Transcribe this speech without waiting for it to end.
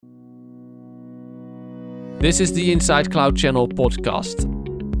This is the Inside Cloud Channel podcast.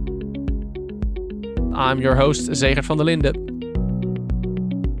 I'm your host, Zegert van der Linden.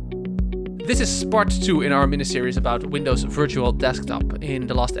 This is part 2 in our mini-series about Windows Virtual Desktop. In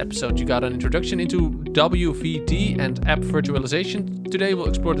the last episode, you got an introduction into WVD and app virtualization. Today, we'll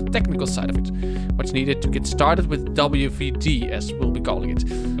explore the technical side of it. What's needed to get started with WVD, as we'll be calling it.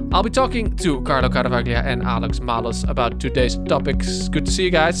 I'll be talking to Carlo Caravaglia and Alex Malos about today's topics. Good to see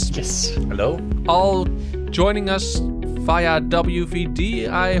you guys. Yes. Hello. All joining us via WVD,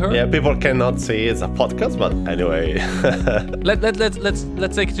 I heard. Yeah, people cannot see it's a podcast, but anyway.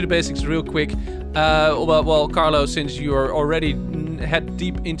 Let's take it to the basics real quick. Well, Carlo, since you're already head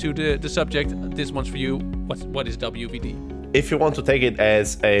deep into the subject, this one's for you. What is WVD? If you want to take it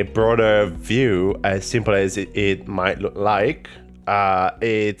as a broader view, as simple as it might look like,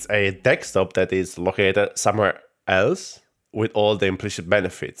 it's a desktop that is located somewhere else with all the implicit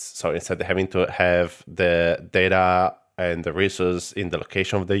benefits. So instead of having to have the data and the resources in the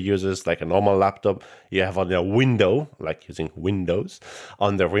location of the users like a normal laptop, you have on a window, like using Windows,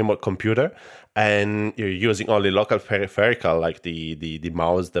 on the remote computer, and you're using only local peripheral like the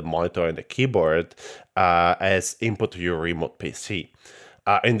mouse, the monitor, and the keyboard as input to your remote PC.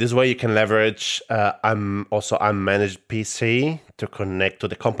 In this way, you can leverage unmanaged PC to connect to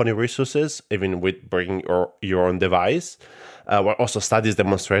the company resources, even with bringing your own device. Where also studies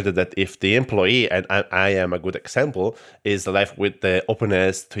demonstrated that if the employee, and I am a good example, is left with the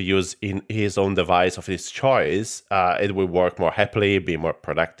openness to use in his own device of his choice, it will work more happily, be more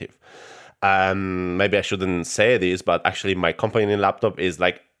productive. Maybe I shouldn't say this, but actually my company laptop is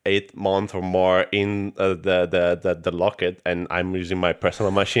like 8 months or more in the locket, and I'm using my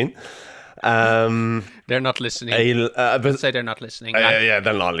personal machine. They're not listening. But say they're not listening. Yeah,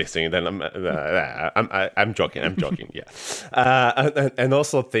 they're not listening. Then I'm joking. Yeah, and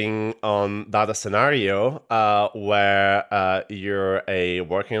also think on that scenario where you're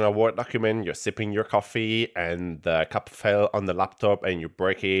working on a Word document, you're sipping your coffee, and the cup fell on the laptop, and you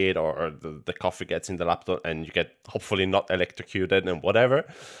break it, or the coffee gets in the laptop, and you get hopefully not electrocuted and whatever.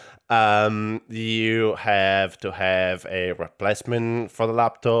 You have to have a replacement for the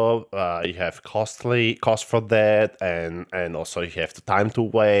laptop. You have cost for that, and also you have the time to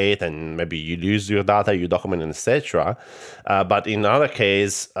wait, and maybe you lose your data, your document, etc. But in other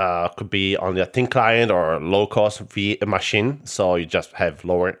case, could be on a thin client or low cost machine, so you just have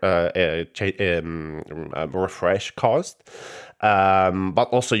lower refresh cost. But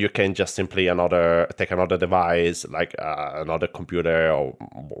also you can just simply take another device, like another computer or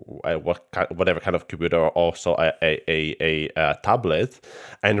whatever kind of computer, or also a tablet,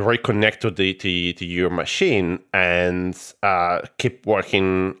 and reconnect to your machine and keep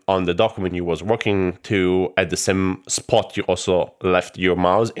working on the document you was working to at the same spot you also left your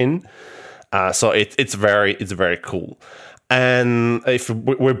mouse in. So it's very cool. And if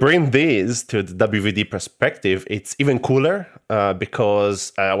we bring this to the WVD perspective, it's even cooler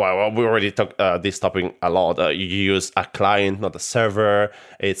because, we already talked this topic a lot. You use a client, not a server.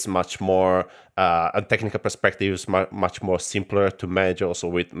 It's much more, a technical perspective, is much more simpler to manage also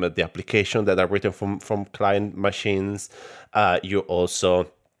with the application that are written from client machines. You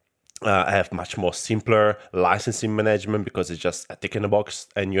also have much more simpler licensing management because it's just a tick in the box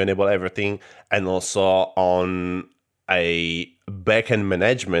and you enable everything. And also on a backend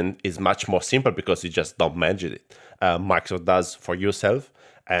management is much more simple because you just don't manage it. Microsoft does for yourself,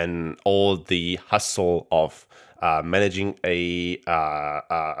 and all the hustle of managing a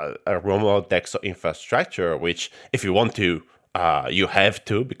remote desktop infrastructure, which if you want to, you have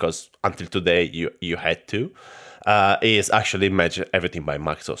to, because until today you had to, is actually manage everything by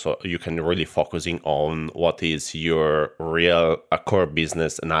Microsoft. So you can really focusing on what is your real core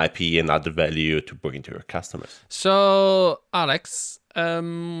business and IP and other value to bring to your customers. So, Alex,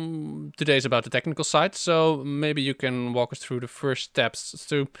 today is about the technical side. So maybe you can walk us through the first steps.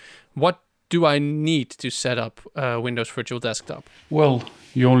 So what do I need to set up Windows Virtual Desktop? Well,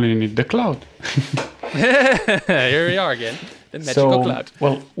 you only need the cloud. Here we are again, the magical cloud.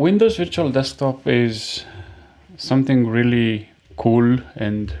 Well, Windows Virtual Desktop is something really cool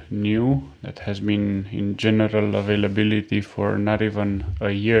and new that has been in general availability for not even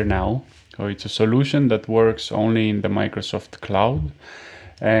a year now. So it's a solution that works only in the Microsoft cloud,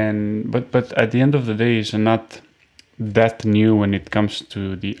 but at the end of the day, it's not that new when it comes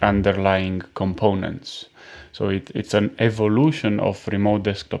to the underlying components. So it's an evolution of remote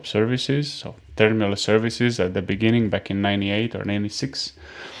desktop services, so terminal services at the beginning back in 98 or 96.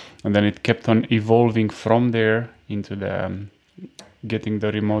 And then it kept on evolving from there into the getting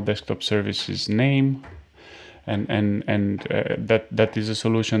the remote desktop services name, that is a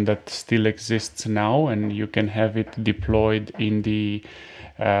solution that still exists now, and you can have it deployed in the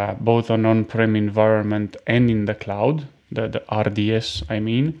both on on-prem environment and in the cloud, the RDS, I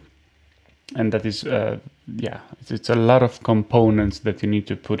mean. And that is it's a lot of components that you need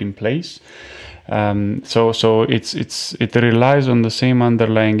to put in place. So it relies on the same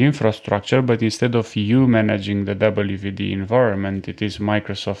underlying infrastructure, but instead of you managing the WVD environment, it is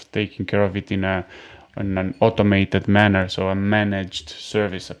Microsoft taking care of it in an automated manner, so a managed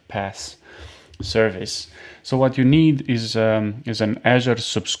service, a PaaS service. So what you need is an Azure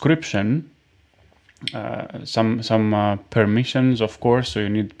subscription, some permissions, of course. So you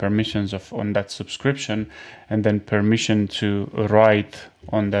need permissions on that subscription, and then permission to write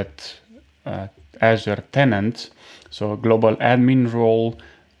on that Azure tenant. So a global admin role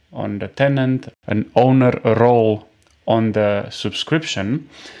on the tenant, an owner role on the subscription.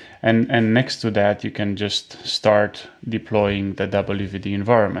 And next to that, you can just start deploying the WVD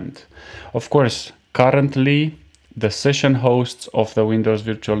environment. Of course, currently, the session hosts of the Windows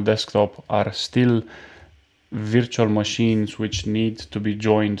Virtual Desktop are still virtual machines which need to be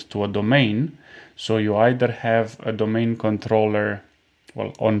joined to a domain. So you either have a domain controller,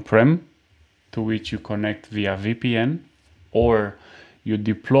 on-prem, to which you connect via VPN, or you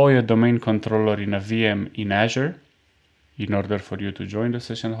deploy a domain controller in a VM in Azure in order for you to join the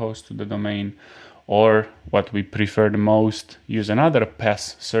session host to the domain, or what we prefer the most, use another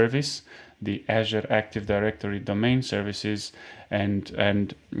PaaS service, the Azure Active Directory domain services,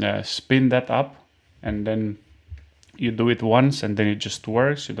 and spin that up, and then you do it once and then it just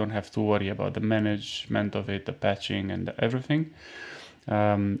works. You don't have to worry about the management of it, the patching and everything.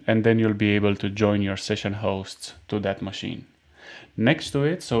 And then you'll be able to join your session hosts to that machine. Next to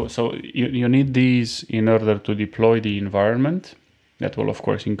it, so you need these in order to deploy the environment. That will, of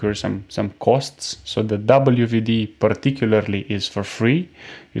course, incur some costs. So the WVD particularly is for free.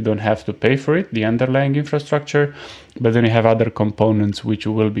 You don't have to pay for it, the underlying infrastructure. But then you have other components which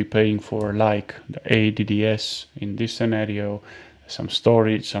you will be paying for, like the ADDS in this scenario, some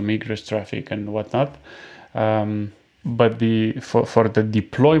storage, some egress traffic and whatnot. But for the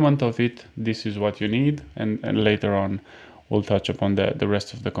deployment of it, this is what you need. And later on, we'll touch upon the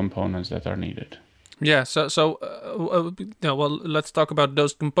rest of the components that are needed. Yeah, let's talk about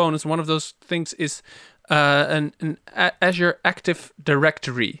those components. One of those things is an Azure Active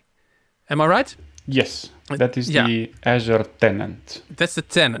Directory. Am I right? Yes, that is the Azure tenant. That's the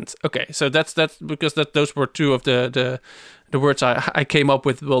tenant. Okay, so that's because those were two of the words I came up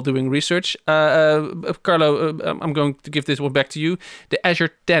with while doing research. Carlo, I'm going to give this one back to you. The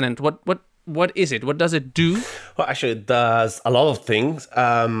Azure tenant. What is it? What does it do? Well, actually, it does a lot of things,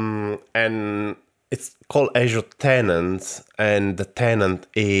 and it's called Azure Tenant, and the tenant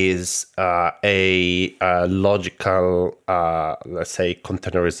is a logical, let's say,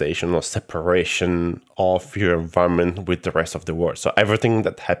 containerization or separation of your environment with the rest of the world. So everything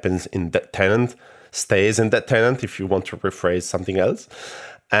that happens in that tenant stays in that tenant, if you want to rephrase something else.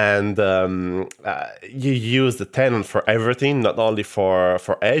 And you use the tenant for everything, not only for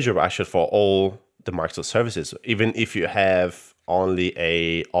Azure, but actually for all the Microsoft services. Even if you have only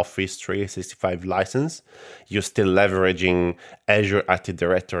a Office 365 license, you're still leveraging Azure Active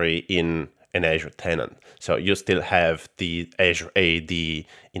Directory in an Azure tenant. So you still have the Azure AD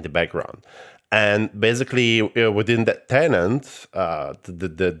in the background. And basically, within that tenant,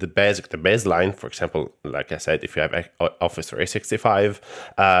 the baseline, for example, like I said, if you have Office 365,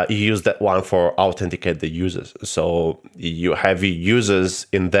 you use that one for authenticate the users. So you have your users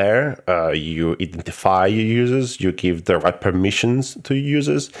in there, you identify your users, you give the right permissions to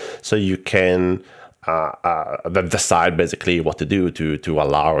users, so you can decide basically what to do to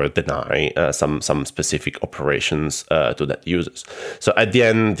allow or deny some specific operations to that users. So at the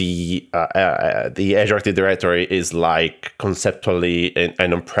end, the Azure Active Directory is like conceptually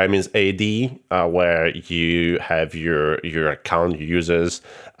an on-premise AD where you have your account, your users,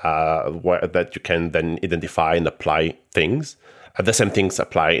 that you can then identify and apply things. The same things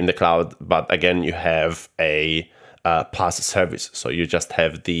apply in the cloud, but again, you have a PaaS service. So you just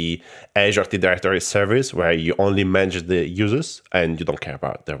have the Azure Active Directory service where you only manage the users and you don't care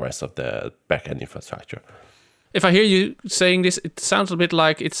about the rest of the backend infrastructure. If I hear you saying this, it sounds a bit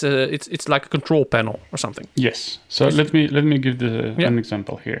like it's like a control panel or something. Yes. So let me give an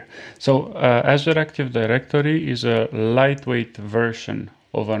example here. So Azure Active Directory is a lightweight version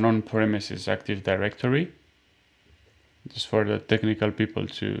of an on-premises Active Directory. Just for the technical people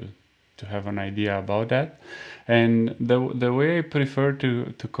to have an idea about that. And the way I prefer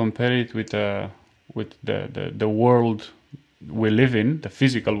to compare it with the world we live in, the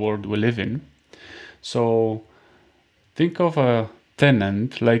physical world we live in. So think of a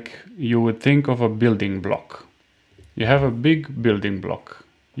tenant like you would think of a building block. You have a big building block,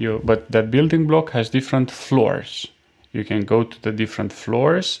 but that building block has different floors. You can go to the different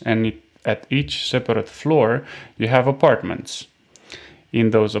floors, and at each separate floor, you have apartments.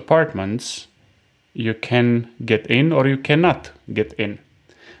 In those apartments, you can get in or you cannot get in.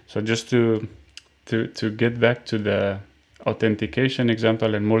 So just to get back to the authentication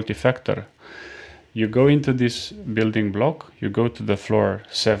example and multi-factor, you go into this building block, you go to the floor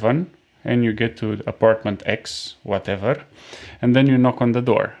 7, and you get to apartment X, whatever, and then you knock on the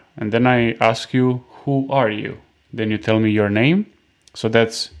door. And then I ask you, who are you? Then you tell me your name. So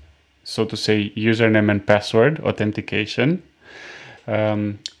that's, so to say, username and password authentication.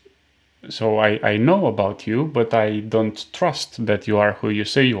 So I know about you, but I don't trust that you are who you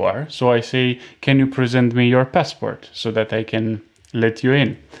say you are. So I say, can you present me your passport so that I can let you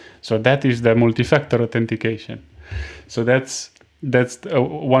in? So that is the multi-factor authentication. So that's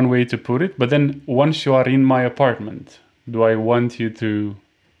one way to put it. But then once you are in my apartment, do I want you to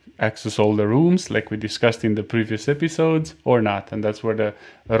access all the rooms like we discussed in the previous episodes or not? And that's where the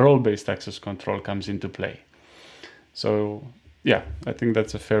role-based access control comes into play. So yeah, I think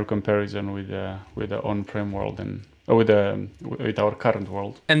that's a fair comparison with the on-prem world and with our current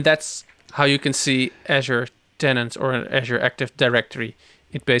world. And that's how you can see Azure Tenants or an Azure Active Directory.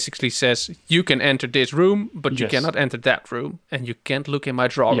 It basically says you can enter this room, but you cannot enter that room, and you can't look in my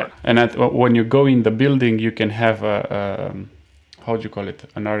drawer. Yeah, and when you go in the building, you can have a how do you call it,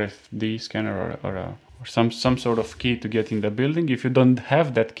 an RFID scanner or some sort of key to get in the building. If you don't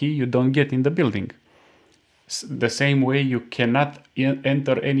have that key, you don't get in the building. The same way you cannot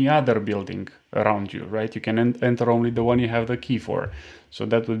enter any other building around you, right? You can enter only the one you have the key for. So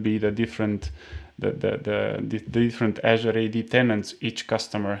that would be the different different Azure AD tenants each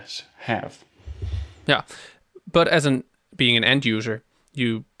customers have. Yeah, but being an end user,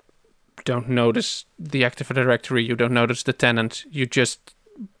 you don't notice the Active Directory, you don't notice the tenant,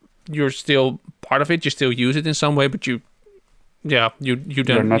 you're still part of it, you still use it in some way, but you don't.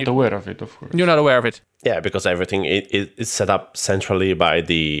 You're not aware of it, of course. You're not aware of it. Yeah, because everything is set up centrally by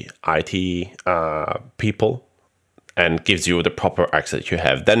the IT people and gives you the proper access you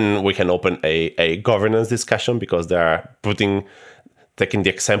have. Then we can open a governance discussion because they're taking the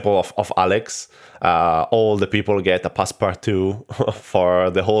example of Alex. All the people get a passepartout for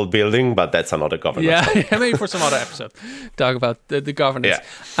the whole building, but that's another governance. Yeah, maybe for some other episode. Talk about the governance.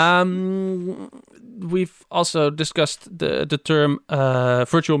 Yeah. We've also discussed the term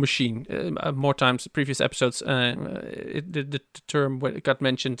virtual machine more times. Previous episodes, the term got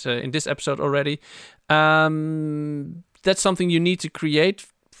mentioned in this episode already. That's something you need to create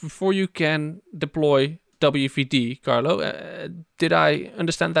before you can deploy WVD, Carlo. Did I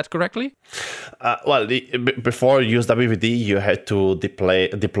understand that correctly? Before you use WVD, you had to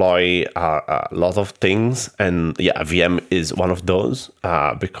deploy a lot of things, and VM is one of those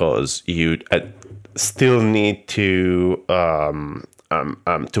because you still need to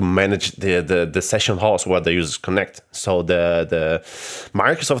manage the session host where the users connect. So the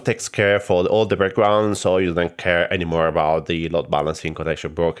Microsoft takes care for all the background, so you don't care anymore about the load balancing,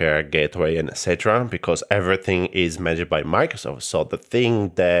 connection broker, gateway, and etc. because everything is managed by Microsoft. So the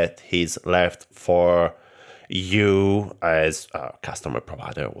thing that is left for you as a customer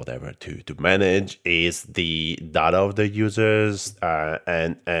provider, whatever, to manage is the data of the users,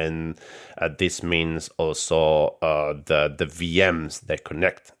 and this means also the VMs that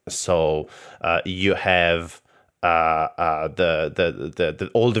connect. So you have the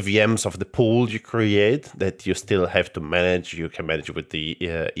all the VMs of the pool you create that you still have to manage. You can manage with the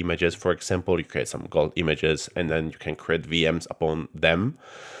images, for example. You create some gold images, and then you can create VMs upon them.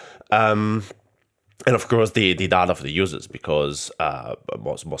 And of course, the data of the users, because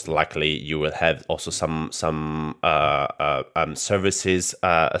most likely you will have also some services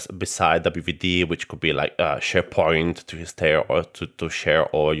beside WVD, which could be like SharePoint to share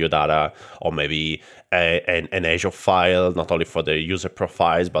all your data, or maybe an Azure file, not only for the user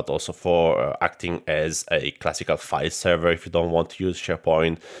profiles, but also for acting as a classical file server if you don't want to use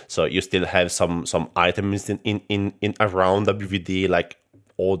SharePoint. So you still have some items in around WVD, like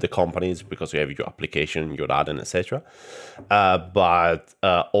all the companies, because you have your application, your data, etc. But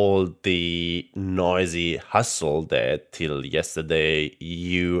all the noisy hustle that till yesterday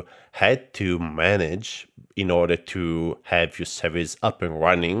you had to manage in order to have your service up and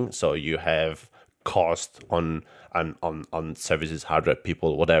running. So you have cost on services, hardware,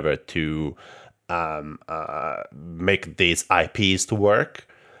 people, whatever, to make these IPs to work.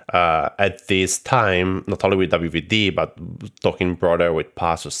 at this time, not only with WVD, but talking broader with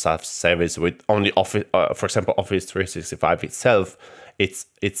PaaS or SaaS service, with only Office, for example, Office 365 itself,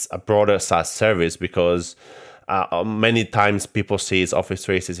 it's a broader SaaS service because many times people see Office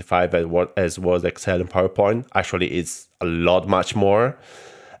 365 as Word, Excel, and PowerPoint. Actually, it's a lot much more.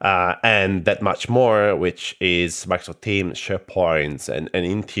 And that much more, which is Microsoft Teams, SharePoint, and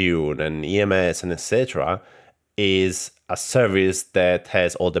Intune, and EMS, and etc., is a service that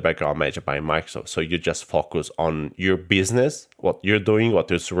has all the background managed by Microsoft. So you just focus on your business, what you're doing,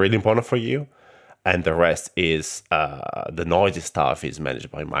 what is really important for you, and the rest is the noisy stuff is managed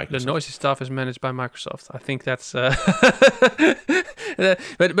by Microsoft. The noisy stuff is managed by Microsoft. I think that's.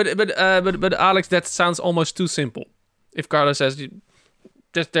 But Alex, that sounds almost too simple. If Carlos says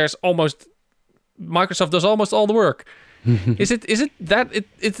there's almost Microsoft does almost all the work, is it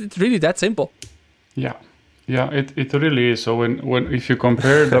really that simple? Yeah, it really is. So when if you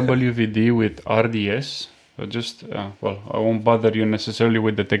compare WVD with RDS, just I won't bother you necessarily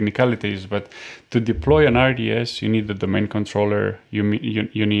with the technicalities, but to deploy an RDS, you need the domain controller, you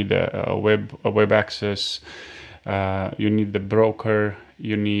need a web access, you need the broker,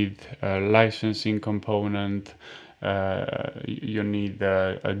 you need a licensing component, you need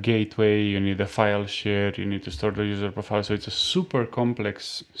a gateway, you need a file share, you need to store the user profile. So it's a super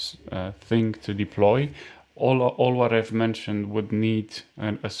complex thing to deploy. All what I've mentioned would need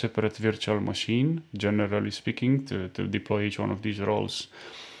a separate virtual machine, generally speaking, to deploy each one of these roles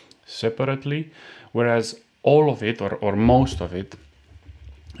separately, whereas all of it, or most of it,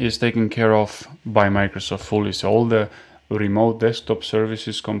 is taken care of by Microsoft fully. So all the remote desktop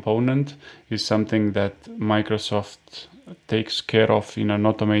services component is something that Microsoft takes care of in an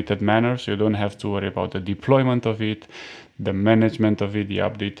automated manner, so you don't have to worry about the deployment of it, the management of it, the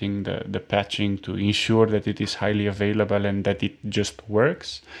updating, the patching to ensure that it is highly available and that it just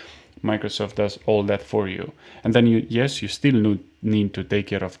works. Microsoft does all that for you. And then you still need to take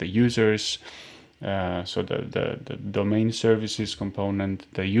care of the users, so the domain services component,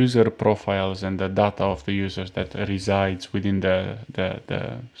 the user profiles, and the data of the users that resides within the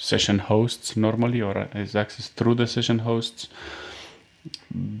session hosts normally, or is accessed through the session hosts.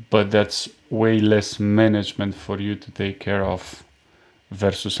 But that's way less management for you to take care of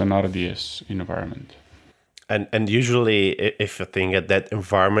versus an RDS environment. And usually, if you think that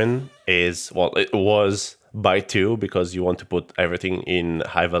environment is, it was by 2 because you want to put everything in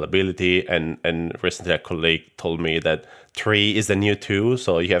high availability. And recently a colleague told me that 3 is the new 2.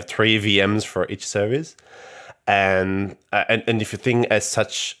 So you have 3 VMs for each service. And if you think as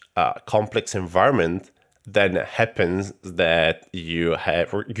such a complex environment, then it happens that you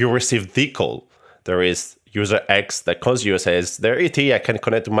receive the call. There is user X that calls you and says, "There ET, I can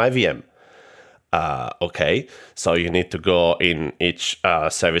connect to my VM." Okay, so you need to go in each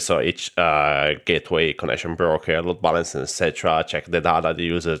service or each gateway, connection broker, load balancer, etc. Check the data the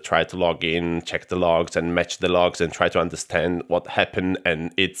user, try to log in, check the logs and match the logs and try to understand what happened.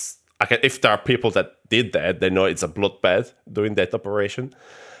 And it's if there are people that did that, they know it's a bloodbath doing that operation.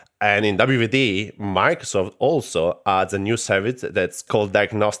 And in WVD, Microsoft also adds a new service that's called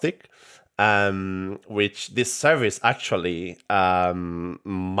Diagnostic, which this service actually,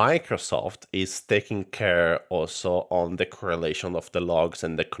 Microsoft is taking care also on the correlation of the logs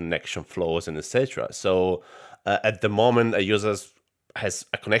and the connection flows and etc. So at the moment, a user has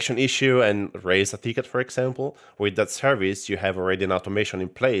a connection issue and raise a ticket, for example, with that service, you have already an automation in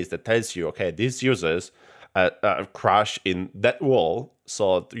place that tells you, okay, these users crash in that wall,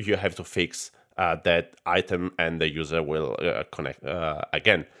 so you have to fix that item and the user will connect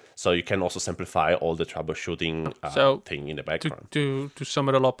again. So you can also simplify all the troubleshooting thing in the background. To sum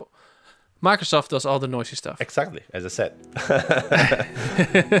it all up, Microsoft does all the noisy stuff. Exactly, as I said.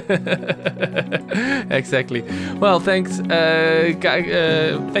 Exactly. Well, thanks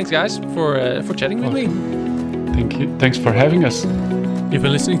guys for chatting with me. Thank you. Thanks for having us. You've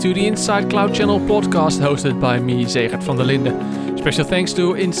been listening to the Inside Cloud Channel podcast hosted by me, Zegert van der Linden. Special thanks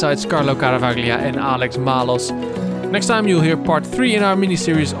to Inside's Carlo Caravaglia and Alex Malos. Next time you'll hear part 3 in our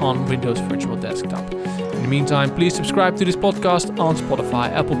mini-series on Windows Virtual Desktop. In the meantime, please subscribe to this podcast on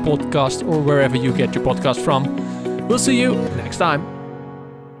Spotify, Apple Podcasts, or wherever you get your podcast from. We'll see you next time.